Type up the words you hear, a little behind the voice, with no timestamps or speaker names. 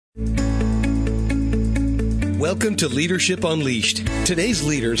Welcome to Leadership Unleashed. Today's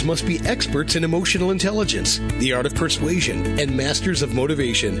leaders must be experts in emotional intelligence, the art of persuasion, and masters of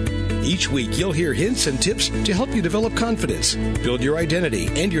motivation. Each week, you'll hear hints and tips to help you develop confidence, build your identity,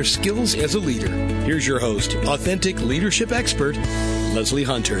 and your skills as a leader. Here's your host, authentic leadership expert, Leslie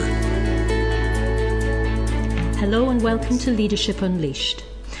Hunter. Hello and welcome to Leadership Unleashed.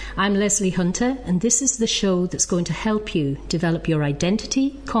 I'm Leslie Hunter, and this is the show that's going to help you develop your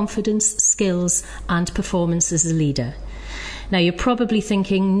identity, confidence, skills, and performance as a leader. Now, you're probably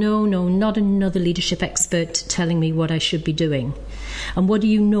thinking, no, not another leadership expert telling me what I should be doing. And what do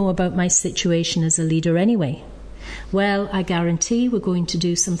you know about my situation as a leader anyway? Well, I guarantee we're going to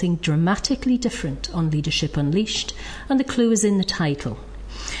do something dramatically different on Leadership Unleashed, and the clue is in the title.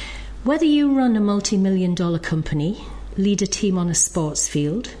 Whether you run a multi-million-dollar company, lead a team on a sports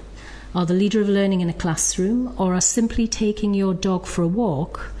field, are the leader of learning in a classroom, or are simply taking your dog for a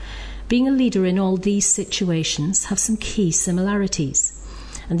walk, being a leader in all these situations have some key similarities.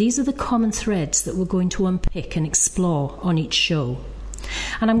 And these are the common threads that we're going to unpick and explore on each show.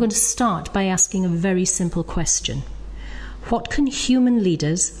 And I'm going to start by asking a very simple question. What can human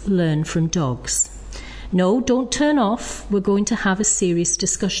leaders learn from dogs? No, don't turn off. We're going to have a serious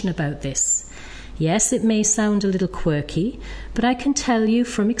discussion about this. Yes, it may sound a little quirky, but I can tell you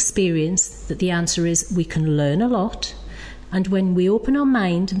from experience that the answer is we can learn a lot, and when we open our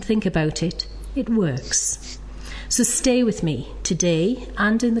mind and think about it, it works. So stay with me today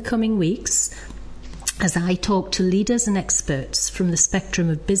and in the coming weeks as I talk to leaders and experts from the spectrum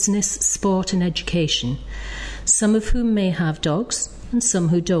of business, sport and education, some of whom may have dogs and some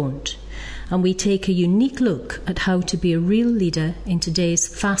who don't. And we take a unique look at how to be a real leader in today's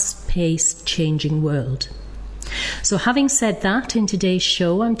fast-paced, changing world. So having said that, in today's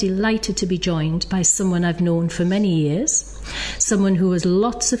show, I'm delighted to be joined by someone I've known for many years, someone who has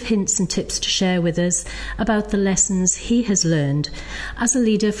lots of hints and tips to share with us about the lessons he has learned as a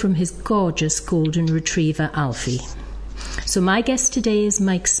leader from his gorgeous golden retriever, Alfie. So my guest today is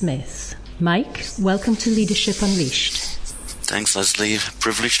Mike Smith. Mike, welcome to Leadership Unleashed. Thanks, Leslie.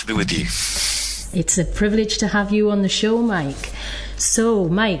 Privileged to be with you. It's a privilege to have you on the show, Mike. So,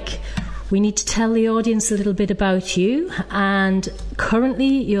 Mike, we need to tell the audience a little bit about you. And currently,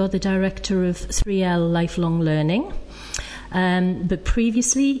 you're the director of 3L Lifelong Learning. But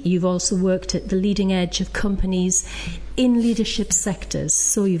previously, you've also worked at the leading edge of companies in leadership sectors.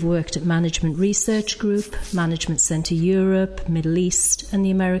 So you've worked at Management Research Group, Management Center Europe, Middle East, and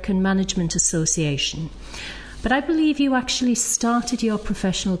the American Management Association. But I believe you actually started your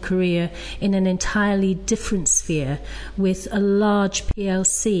professional career in an entirely different sphere with a large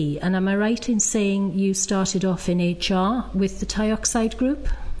PLC. And am I right in saying you started off in HR with the Tioxide Group?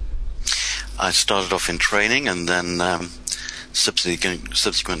 I started off in training and then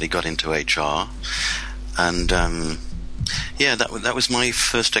subsequently got into HR. And that was my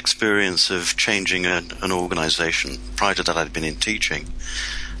first experience of changing an organization. Prior to that, I'd been in teaching.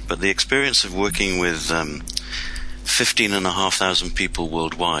 But the experience of working with 15,500 people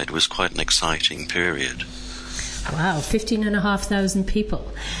worldwide was quite an exciting period. Wow, 15,500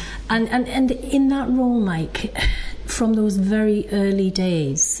 people. And in that role, Mike, from those very early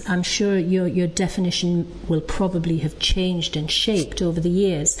days, I'm sure your definition will probably have changed and shaped over the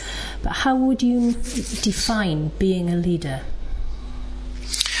years. But how would you define being a leader?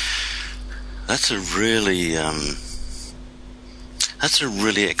 That's a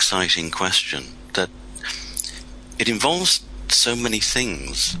really exciting question. That it involves so many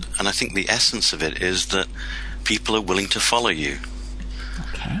things, and I think the essence of it is that people are willing to follow you.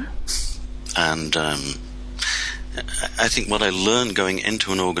 Okay. And I think what I learned going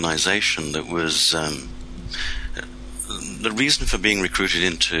into an organization that was the reason for being recruited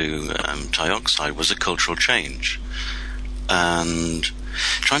into Tioxide was a cultural change, and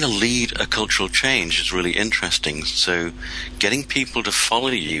trying to lead a cultural change is really interesting. So getting people to follow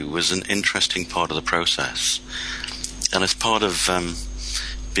you was an interesting part of the process. And as part of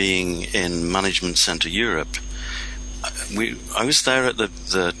being in Management Center Europe, I was there at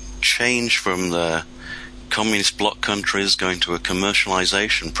the change from the communist bloc countries going to a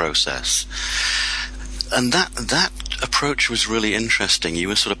commercialization process. And that approach was really interesting. You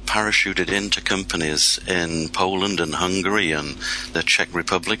were sort of parachuted into companies in Poland and Hungary and the Czech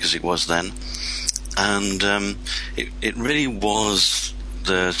Republic, as it was then. And it really was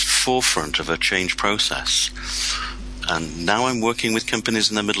the forefront of a change process. And now I'm working with companies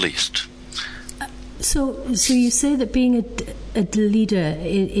in the Middle East. So you say that being a leader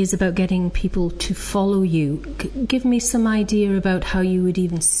is about getting people to follow you. Give me some idea about how you would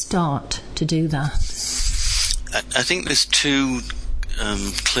even start to do that. I think there's two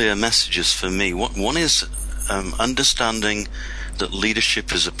clear messages for me. One is understanding that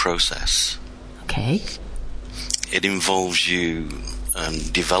leadership is a process. Okay. It involves you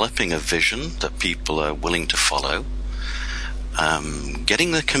developing a vision that people are willing to follow,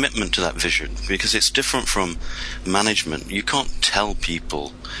 getting the commitment to that vision, because it's different from management. You can't tell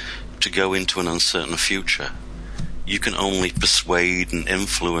people to go into an uncertain future. You can only persuade and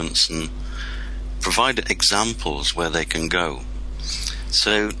influence and provide examples where they can go.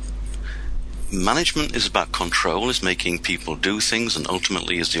 So management is about control, is making people do things, and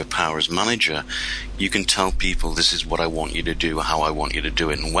ultimately as your power as manager, you can tell people this is what I want you to do, how I want you to do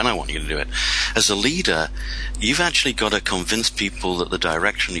it, and when I want you to do it. As a leader, you've actually got to convince people that the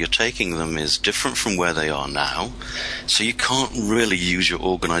direction you're taking them is different from where they are now, so you can't really use your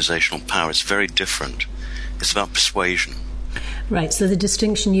organizational power. It's very different. It's about persuasion. Right, so the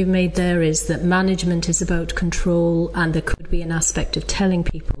distinction you've made there is that management is about control, and there could be an aspect of telling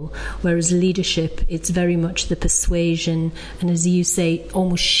people, whereas leadership, it's very much the persuasion and, as you say,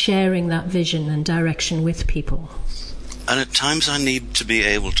 almost sharing that vision and direction with people. And at times I need to be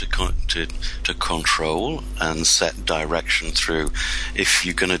able to control and set direction through, if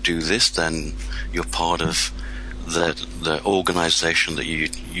you're going to do this, then you're part of the organization that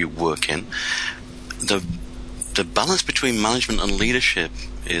you work in. The balance between management and leadership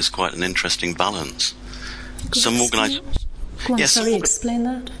is quite an interesting balance. Explain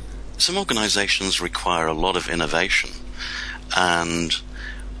that. Some organizations require a lot of innovation, and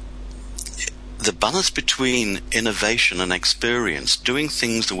the balance between innovation and experience, doing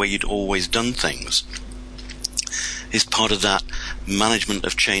things the way you'd always done things, is part of that management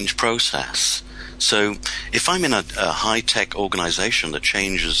of change process. So if I'm in a high-tech organization that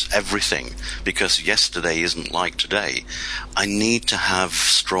changes everything because yesterday isn't like today, I need to have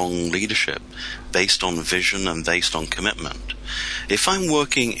strong leadership based on vision and based on commitment. If I'm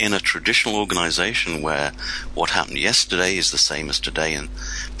working in a traditional organization where what happened yesterday is the same as today and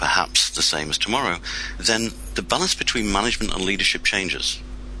perhaps the same as tomorrow, then the balance between management and leadership changes.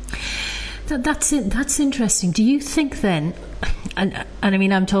 That's it. That's interesting. Do you think then, and I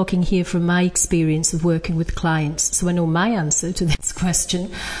mean, I'm talking here from my experience of working with clients, so I know my answer to this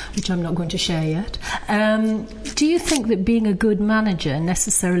question, which I'm not going to share yet. Do you think that being a good manager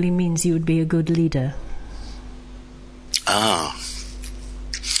necessarily means you would be a good leader?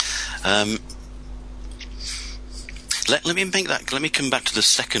 Let me come back to the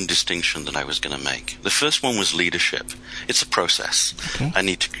second distinction that I was going to make. The first one was leadership. It's a process. Okay. I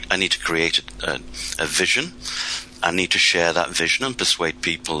need to create a vision. I need to share that vision and persuade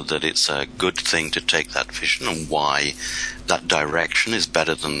people that it's a good thing to take that vision and why that direction is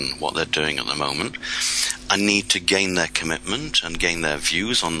better than what they're doing at the moment. I need to gain their commitment and gain their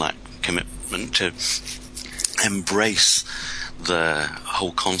views on that commitment, to embrace the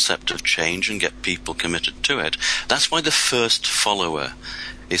whole concept of change and get people committed to it. That's why the first follower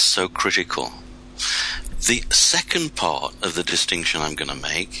is so critical. The second part of the distinction I'm going to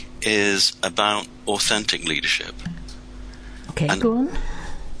make is about authentic leadership. Okay, and go on.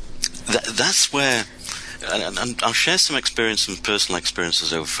 That's where, and I'll share some experience and personal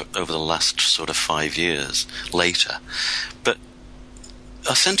experiences over the last sort of 5 years later. But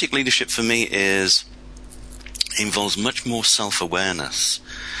authentic leadership for me involves much more self-awareness.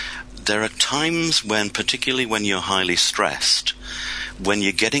 There are times when, particularly when you're highly stressed, when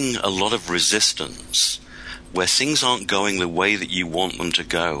you're getting a lot of resistance, where things aren't going the way that you want them to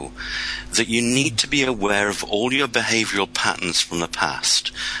go, that you need to be aware of all your behavioral patterns from the past,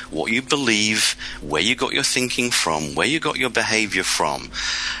 what you believe, where you got your thinking from, where you got your behavior from,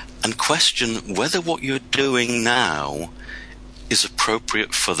 and question whether what you're doing now is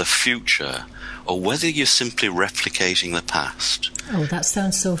appropriate for the future, or whether you're simply replicating the past. Oh, that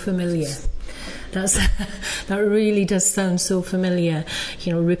sounds so familiar. That really does sound so familiar.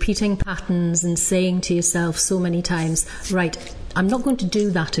 You know, repeating patterns and saying to yourself so many times, right, I'm not going to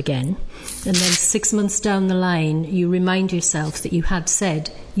do that again. And then 6 months down the line, you remind yourself that you had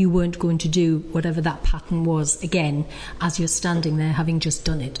said you weren't going to do whatever that pattern was again, as you're standing there having just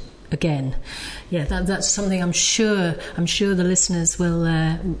done it again. Yeah, that's something I'm sure the listeners will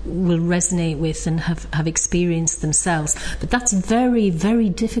resonate with and have experienced themselves. But that's very, very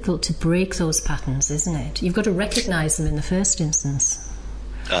difficult to break those patterns, isn't it? You've got to recognise them in the first instance.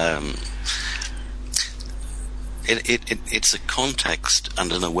 It's a context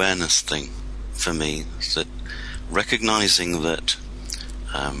and an awareness thing for me, that recognising that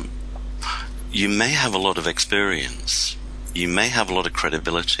you may have a lot of experience, you may have a lot of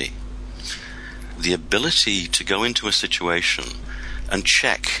credibility. The ability to go into a situation and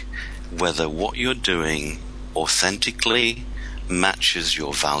check whether what you're doing authentically matches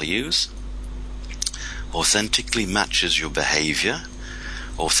your values, authentically matches your behavior,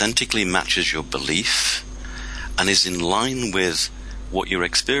 authentically matches your belief, and is in line with what your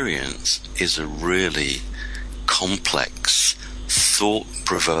experience is a really complex,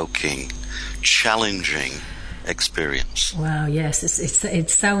 thought-provoking, challenging experience. Wow, yes, it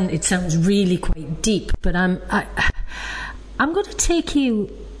sounds really quite deep, but I'm going to take you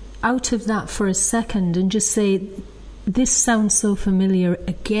out of that for a second and just say this sounds so familiar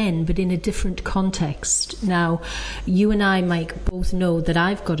again, but in a different context. Now, you and I, Mike, both know that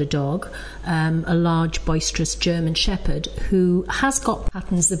I've got a dog, a large, boisterous German Shepherd, who has got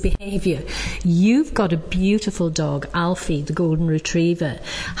patterns of behaviour. You've got a beautiful dog, Alfie, the Golden Retriever.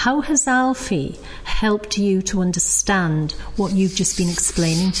 How has Alfie helped you to understand what you've just been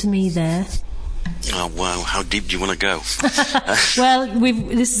explaining to me there? Oh, wow. How deep do you want to go? Well,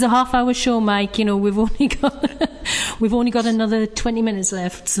 this is a half-hour show, Mike. You know, we've only got another 20 minutes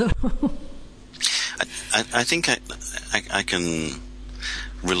left. So, I think I can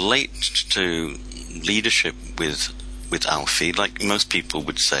relate to leadership with Alfie, like most people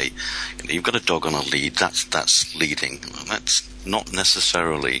would say. You've got a dog on a lead. That's leading. That's not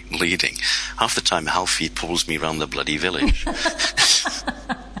necessarily leading. Half the time, Alfie pulls me around the bloody village.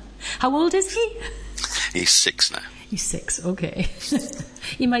 How old is he? He's 6 now. He's 6, okay.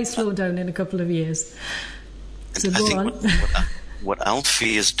 He might slow down in a couple of years. So I go think on. what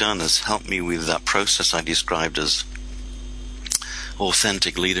Alfie has done has helped me with that process I described as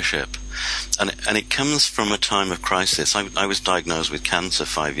authentic leadership. And it comes from a time of crisis. I was diagnosed with cancer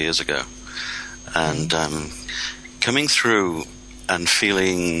 5 years ago. And coming through and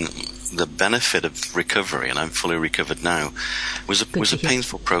feeling the benefit of recovery, and I'm fully recovered now, was a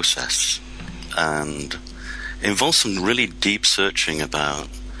painful process, and involved some really deep searching about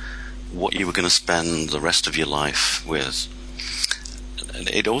what you were going to spend the rest of your life with.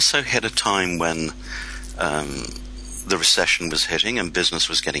 It also hit a time when the recession was hitting and business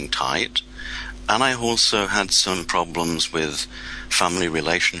was getting tight, and I also had some problems with family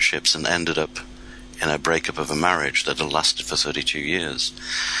relationships and ended up in a breakup of a marriage that had lasted for 32 years.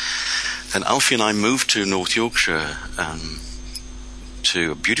 And Alfie and I moved to North Yorkshire,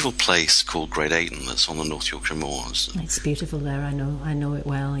 to a beautiful place called Great Ayton that's on the North Yorkshire moors. It's beautiful there, I know it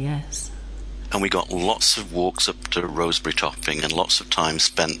well, yes. And we got lots of walks up to Rosebery Topping and lots of time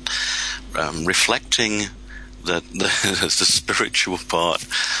spent reflecting the spiritual part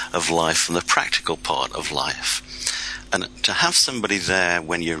of life and the practical part of life. And to have somebody there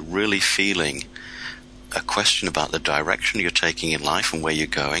when you're really feeling a question about the direction you're taking in life and where you're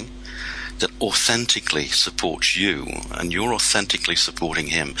going, that authentically supports you and you're authentically supporting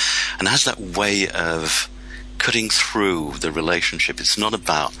him, and has that way of cutting through the relationship. It's not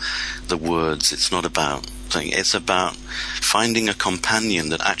about the words, it's not about things, it's about finding a companion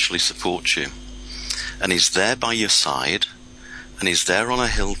that actually supports you, and he's there by your side, and he's there on a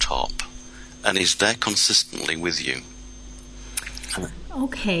hilltop, and he's there consistently with you.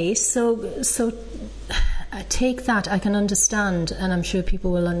 Okay, so I take that, I can understand, and I'm sure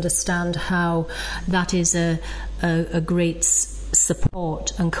people will understand how that is a great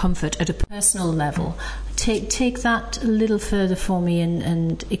support and comfort at a personal level. Take that a little further for me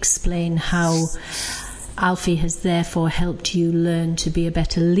and explain how Alfie has therefore helped you learn to be a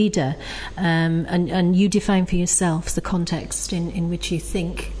better leader, and you define for yourself the context in which you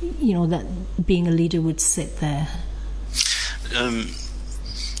think, that being a leader would sit there.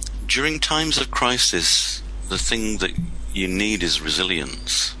 During times of crisis, the thing that you need is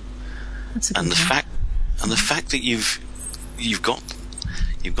resilience, and the fact that you've got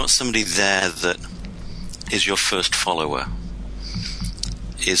somebody there that is your first follower,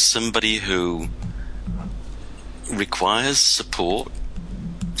 is somebody who requires support.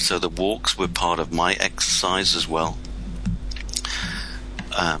 So the walks were part of my exercise as well.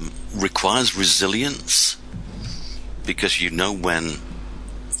 Requires resilience, because when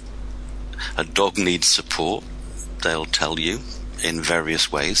a dog needs support, they'll tell you in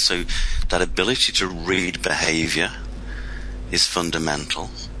various ways. So that ability to read behavior is fundamental.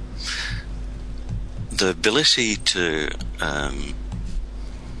 The ability to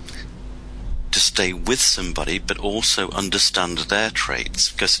stay with somebody, but also understand their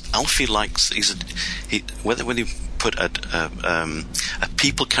traits. Because Alfie when you put a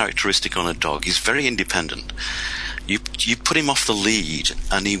people characteristic on a dog, he's very independent. You put him off the lead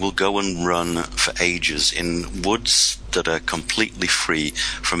and he will go and run for ages in woods that are completely free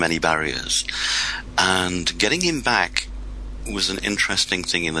from any barriers. And getting him back was an interesting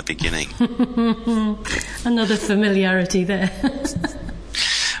thing in the beginning. Another familiarity there.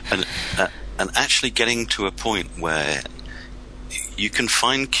 and actually getting to a point where you can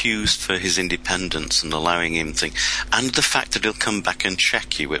find cues for his independence and allowing him to think, and the fact that he'll come back and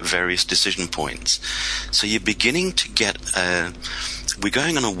check you at various decision points. So you're beginning to get we're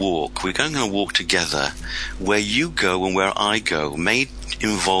going on a walk together. Where you go and where I go may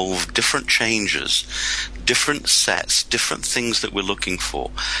involve different changes, different sets, different things that we're looking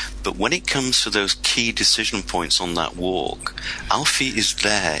for. But when it comes to those key decision points on that walk, Alfie is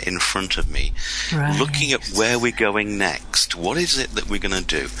there in front of me, looking at where we're going next. What is it that we're going to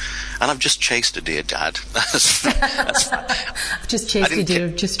do? And I've just chased a deer, Dad. I've just chased a deer,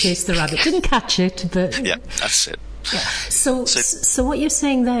 just chased the rabbit. Didn't catch it, but... Yeah, that's it. Yeah. So what you're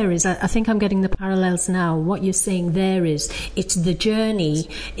saying there is, I think I'm getting the parallels now. What you're saying there is, it's the journey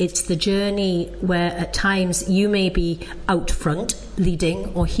where at times you may be out front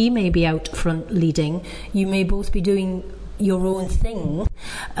leading, or he may be out front leading. You may both be doing your own thing,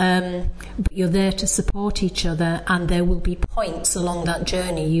 but you're there to support each other, and there will be points along that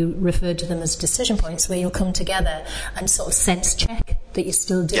journey, you referred to them as decision points, where you'll come together and sort of sense check that you're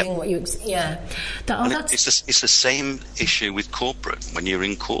still doing what you... It's the same issue with corporate. When you're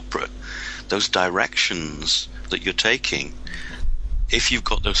in corporate, those directions that you're taking, if you've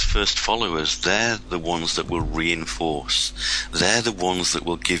got those first followers, they're the ones that will reinforce. They're the ones that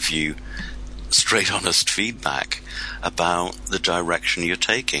will give you straight, honest feedback about the direction you're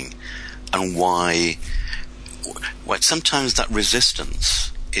taking, and why sometimes that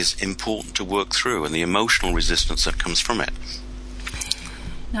resistance is important to work through, and the emotional resistance that comes from it.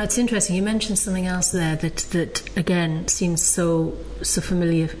 Now, it's interesting, you mentioned something else there that again seems so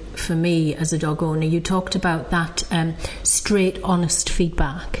familiar for me as a dog owner. You talked about that straight, honest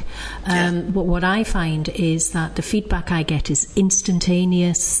feedback. What I find is that the feedback I get is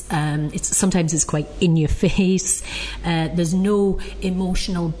instantaneous. Sometimes it's quite in your face. There's no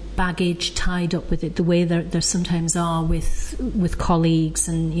emotional baggage tied up with it, the way there sometimes are with colleagues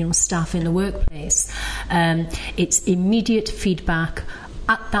and staff in the workplace. It's immediate feedback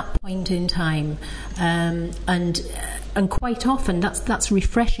at that point in time, and quite often that's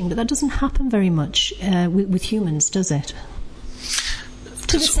refreshing, but that doesn't happen very much with humans, does it?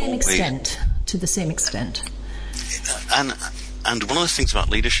 To the same extent. And one of the things about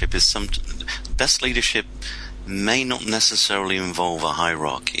leadership is best leadership may not necessarily involve a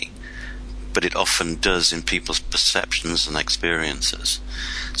hierarchy, but it often does in people's perceptions and experiences.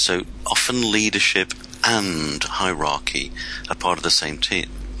 So often leadership and hierarchy are part of the same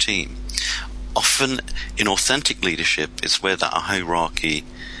team. Often in authentic leadership, it's where that hierarchy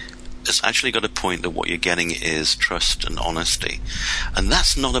has actually got a point that what you're getting is trust and honesty. And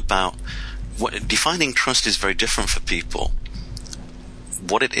that's not about... defining trust is very different for people.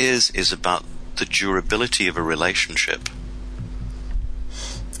 What it is about the durability of a relationship.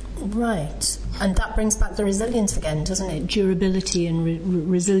 Right. And that brings back the resilience again, doesn't it? Durability and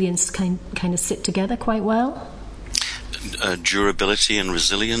resilience kind of sit together quite well. Durability and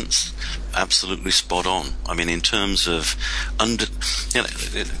resilience, absolutely spot on. I mean, in terms of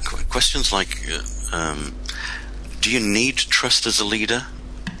questions like, do you need trust as a leader?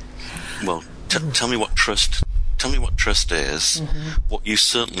 Well, tell me what trust. Tell me what trust is. Mm-hmm. What you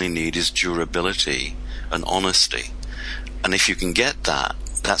certainly need is durability and honesty. And if you can get that,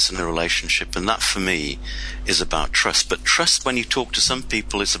 that's in a relationship, and that for me is about trust. But trust, when you talk to some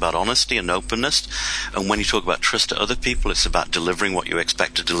people, it's about honesty and openness, and when you talk about trust to other people, it's about delivering what you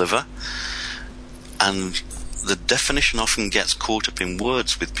expect to deliver. And the definition often gets caught up in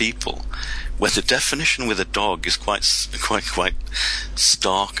words with people, where the definition with a dog is quite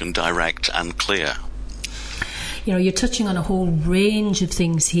stark and direct and clear. You're touching on a whole range of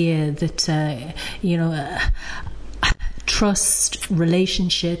things here that trust,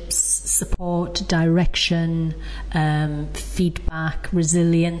 relationships, support, direction, feedback,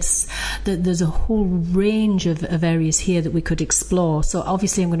 resilience. There's a whole range of areas here that we could explore. So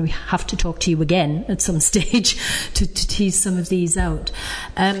obviously I'm going to have to talk to you again at some stage to tease some of these out.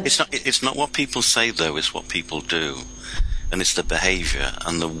 It's not what people say, though, it's what people do. And it's the behaviour.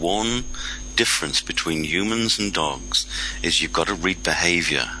 And the one difference between humans and dogs is you've got to read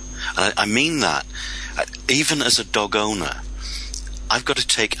behaviour. And I mean that. Even as a dog owner, I've got to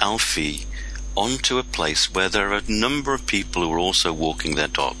take Alfie onto a place where there are a number of people who are also walking their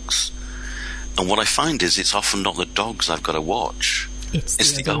dogs. And what I find is it's often not the dogs I've got to watch. It's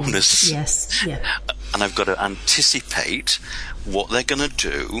the owners. Yes, yeah. And I've got to anticipate what they're going to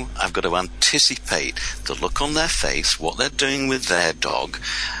do. I've got to anticipate the look on their face, what they're doing with their dog.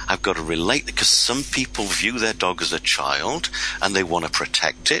 I've got to relate, because some people view their dog as a child and they want to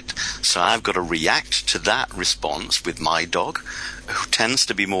protect it. So I've got to react to that response with my dog, who tends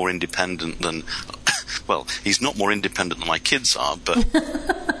to be more independent than Well, he's not more independent than my kids are, but...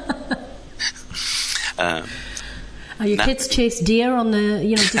 Are your kids chase deer on the,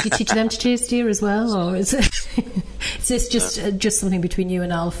 did you teach them to chase deer as well? Or is this just something between you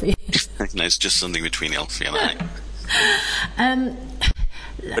and Alfie? No, it's just something between Alfie and I.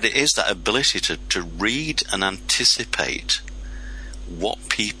 But it is that ability to read and anticipate what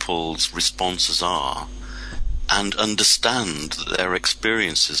people's responses are and understand that their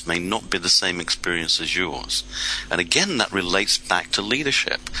experiences may not be the same experience as yours. And again, that relates back to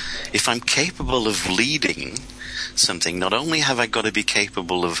leadership. If I'm capable of leading something, not only have I got to be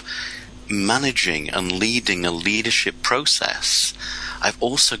capable of managing and leading a leadership process, I've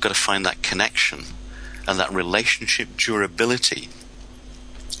also got to find that connection and that relationship durability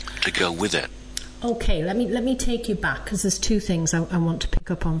to go with it. Okay, let me take you back, because there's two things I want to pick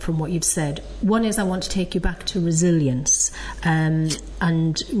up on from what you've said. One is I want to take you back to resilience, and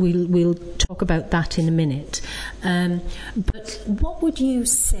we'll talk about that in a minute. But what would you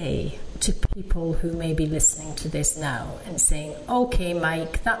say to people who may be listening to this now and saying, okay,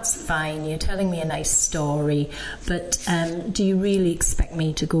 Mike, that's fine, you're telling me a nice story, but do you really expect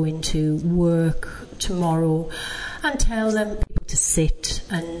me to go into work tomorrow and tell them people to sit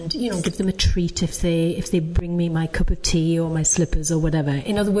and give them a treat if they bring me my cup of tea or my slippers or whatever?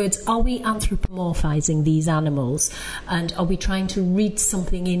 In other words, are we anthropomorphizing these animals, and are we trying to read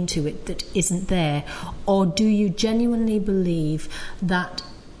something into it that isn't there? Or do you genuinely believe that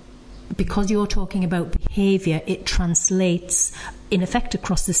because you're talking about behaviour, it translates in effect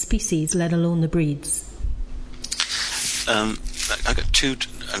across the species, let alone the breeds? I got two.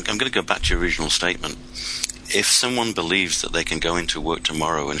 I'm going to go back to your original statement. If someone believes that they can go into work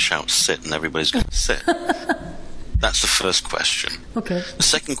tomorrow and shout sit and everybody's going to sit, that's the first question. Okay. The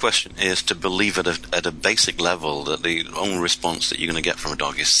second question is to believe at a basic level that the only response that you're going to get from a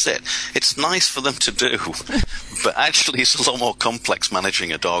dog is sit. It's nice for them to do, but actually it's a lot more complex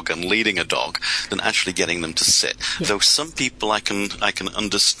managing a dog and leading a dog than actually getting them to sit. Yeah. Though some people I can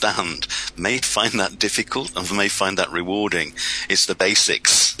understand may find that difficult and may find that rewarding. It's the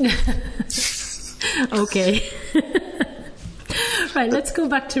basics. Okay. Right, let's go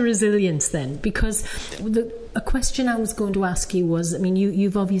back to resilience then, because a question I was going to ask you was,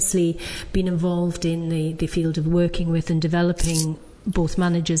 you've obviously been involved in the field of working with and developing both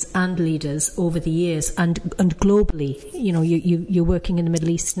managers and leaders over the years and globally. You're working in the Middle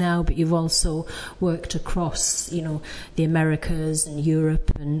East now, but you've also worked across, the Americas and Europe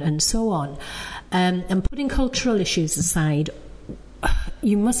and so on. And putting cultural issues aside,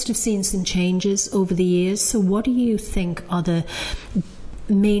 you must have seen some changes over the years. So what do you think are the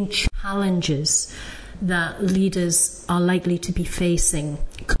main challenges that leaders are likely to be facing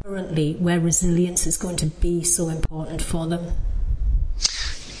currently, where resilience is going to be so important for them?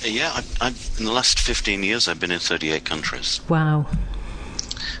 Yeah, in the last 15 years, I've been in 38 countries. Wow.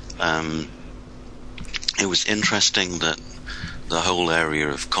 It was interesting that the whole area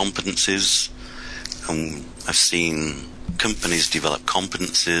of competencies, I've seen companies develop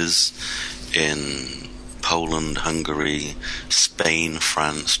competencies in Poland, Hungary, Spain,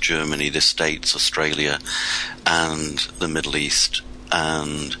 France, Germany, the States, Australia, and the Middle East.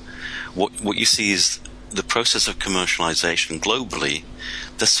 And what you see is the process of commercialization globally.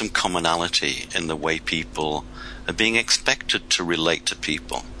 There's some commonality in the way people are being expected to relate to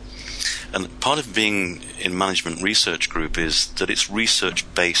people. And part of being in Management Research Group is that it's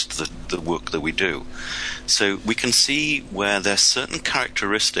research-based, the work that we do. So we can see where there's certain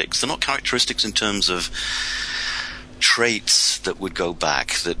characteristics. They're not characteristics in terms of traits that would go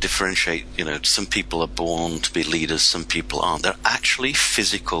back, that differentiate, some people are born to be leaders, some people aren't. They're actually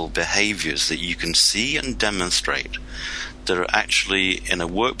physical behaviors that you can see and demonstrate that are actually in a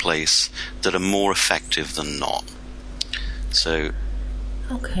workplace that are more effective than not. So...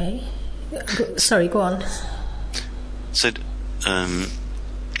 Okay. Sorry, go on. So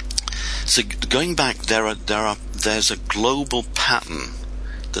going back, there's a global pattern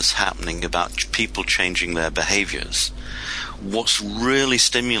that's happening about people changing their behaviors. What's really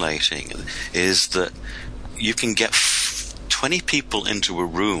stimulating is that you can get 20 people into a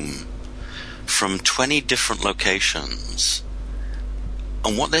room from 20 different locations,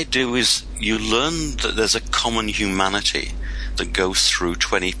 and what they do is you learn that there's a common humanity that goes through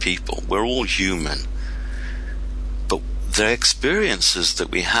 20 people. We're all human. But the experiences that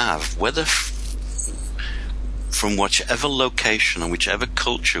we have, whether from whichever location and whichever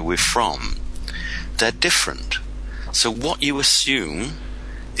culture we're from, they're different. So what you assume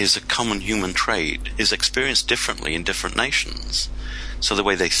is a common human trait is experienced differently in different nations. So the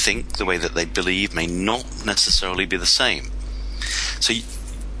way they think, the way that they believe may not necessarily be the same. So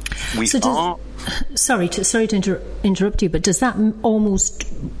Sorry to interrupt you, but does that almost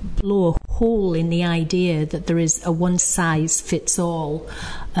blow a hole in the idea that there is a one-size-fits-all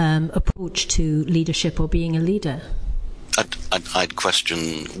approach to leadership or being a leader? I'd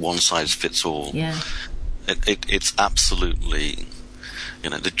question one-size-fits-all. Yeah. It's absolutely,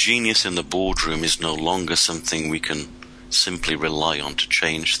 the genius in the boardroom is no longer something we can simply rely on to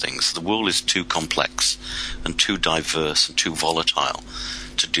change things. The world is too complex and too diverse and too volatile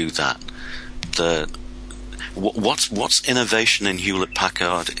to do that. What's innovation in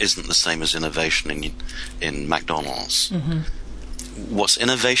Hewlett-Packard isn't the same as innovation in McDonald's. Mm-hmm. What's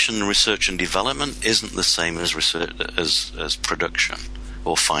innovation in research and development isn't the same as research as production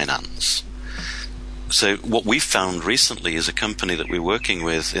or finance. So what we've found recently is a company that we're working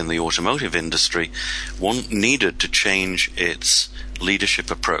with in the automotive industry needed to change its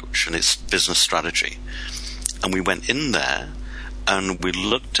leadership approach and its business strategy. And we went in there and we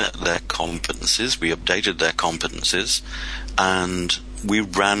looked at their competencies, we updated their competencies, and we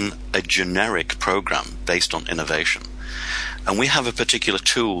ran a generic program based on innovation. And we have a particular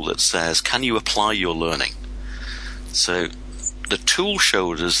tool that says, can you apply your learning? So the tool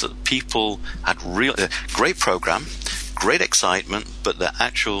showed us that people had great program, great excitement, but the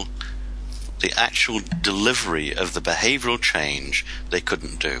actual delivery of the behavioral change they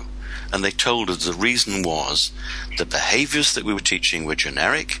couldn't do. And they told us the reason was the behaviors that we were teaching were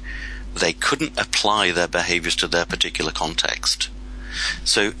generic. They couldn't apply their behaviors to their particular context.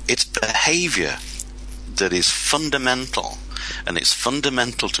 So it's behavior that is fundamental. And it's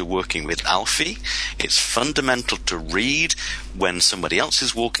fundamental to working with Alfie. It's fundamental to read when somebody else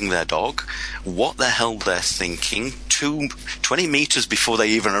is walking their dog, what the hell they're thinking 20 meters before they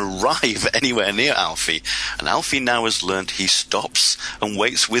even arrive anywhere near Alfie. And Alfie now has learned he stops and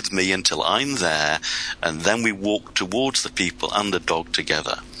waits with me until I'm there, and then we walk towards the people and the dog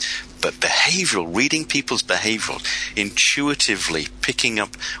together. But reading people's behavioral, intuitively picking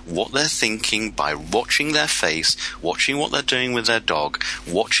up what they're thinking by watching their face, watching what they're doing with their dog,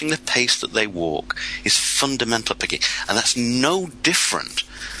 watching the pace that they walk, is fundamental picking. And that's no different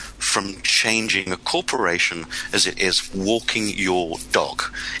from changing a corporation as it is walking your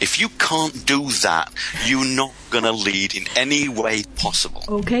dog. If you can't do that, you're not going to lead in any way possible.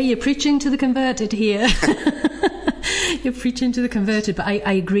 Okay, you're preaching to the converted here. You're preaching to the converted, but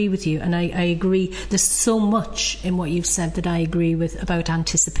I agree with you, and I agree. There's so much in what you've said that I agree with about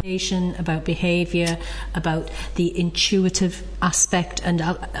anticipation, about behaviour, about the intuitive aspect, and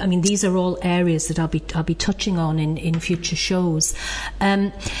I mean these are all areas that I'll be touching on in future shows.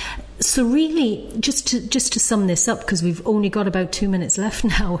 So really, just to sum this up, because we've only got about 2 minutes left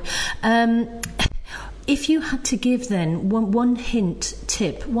now. If you had to give then one hint,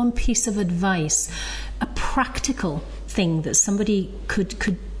 tip, one piece of advice, a practical thing that somebody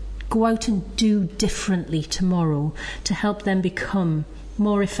could go out and do differently tomorrow to help them become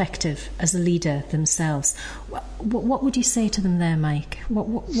more effective as a leader themselves, what would you say to them there, Mike? What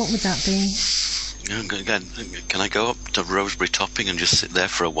would that be? Can I go up to Roseberry Topping and just sit there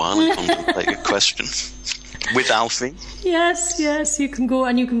for a while and contemplate your question? With Alfie? Yes, you can go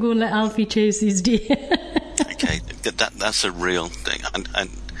and let Alfie chase his deer. Okay, that's a real thing. And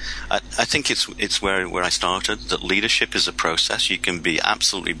I think it's where I started, that leadership is a process. You can be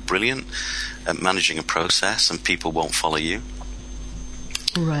absolutely brilliant at managing a process and people won't follow you.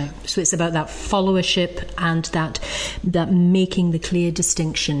 Right. So it's about that followership and that making the clear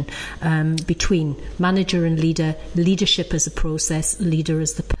distinction between manager and leader, leadership as a process, leader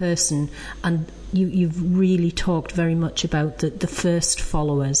as the person. And you've really talked very much about the first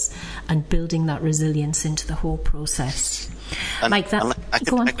followers and building that resilience into the whole process. And, Mike, go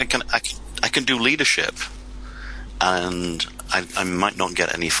on. I can do leadership, and I might not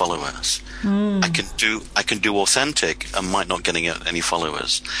get any followers. I can do authentic and might not getting any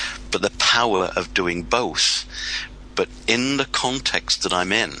followers. But the power of doing both, but in the context that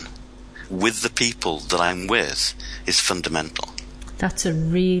I'm in, with the people that I'm with, is fundamental. That's a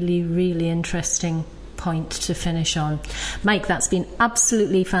really, really interesting point to finish on. Mike, that's been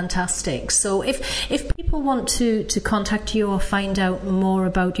absolutely fantastic. So if people want to contact you or find out more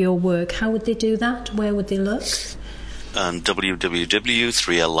about your work, how would they do that? Where would they look?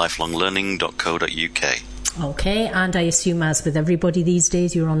 www.3llifelonglearning.co.uk. Okay, and I assume, as with everybody these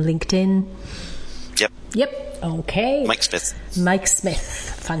days, you're on LinkedIn? Yep. Okay. Mike Smith.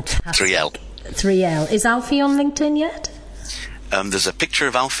 Fantastic. 3L. Is Alfie on LinkedIn yet? There's a picture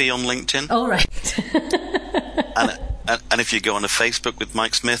of Alfie on LinkedIn. Oh, right. and if you go on to Facebook with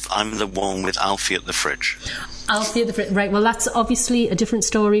Mike Smith, I'm the one with Alfie at the fridge. Alfie at the fridge. Right, well, that's obviously a different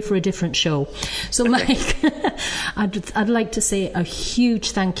story for a different show. So, okay. Mike, I'd like to say a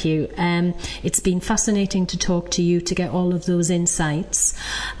huge thank you. It's been fascinating to talk to you, to get all of those insights.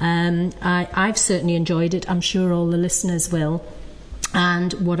 I've certainly enjoyed it. I'm sure all the listeners will.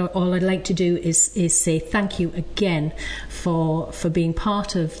 And all I'd like to do is say thank you again for being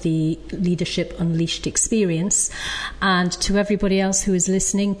part of the Leadership Unleashed experience. And to everybody else who is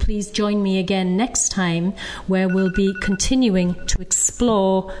listening, please join me again next time, where we'll be continuing to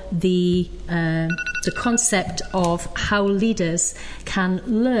explore the concept of how leaders can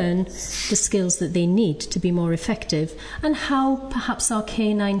learn the skills that they need to be more effective, and how perhaps our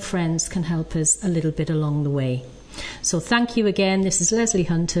canine friends can help us a little bit along the way. So thank you again. This is Leslie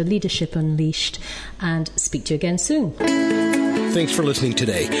Hunter, Leadership Unleashed, and speak to you again soon. Thanks for listening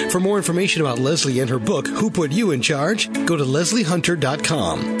today. For more information about Leslie and her book, Who Put You in Charge?, go to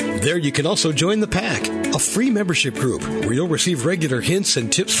lesliehunter.com. There you can also join the Pack, a free membership group where you'll receive regular hints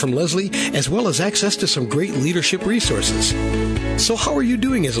and tips from Leslie, as well as access to some great leadership resources. So how are you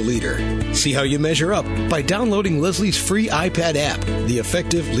doing as a leader? See how you measure up by downloading Leslie's free iPad app, the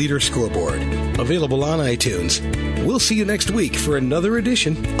Effective Leader Scoreboard, available on iTunes. We'll see you next week for another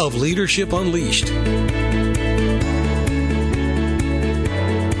edition of Leadership Unleashed.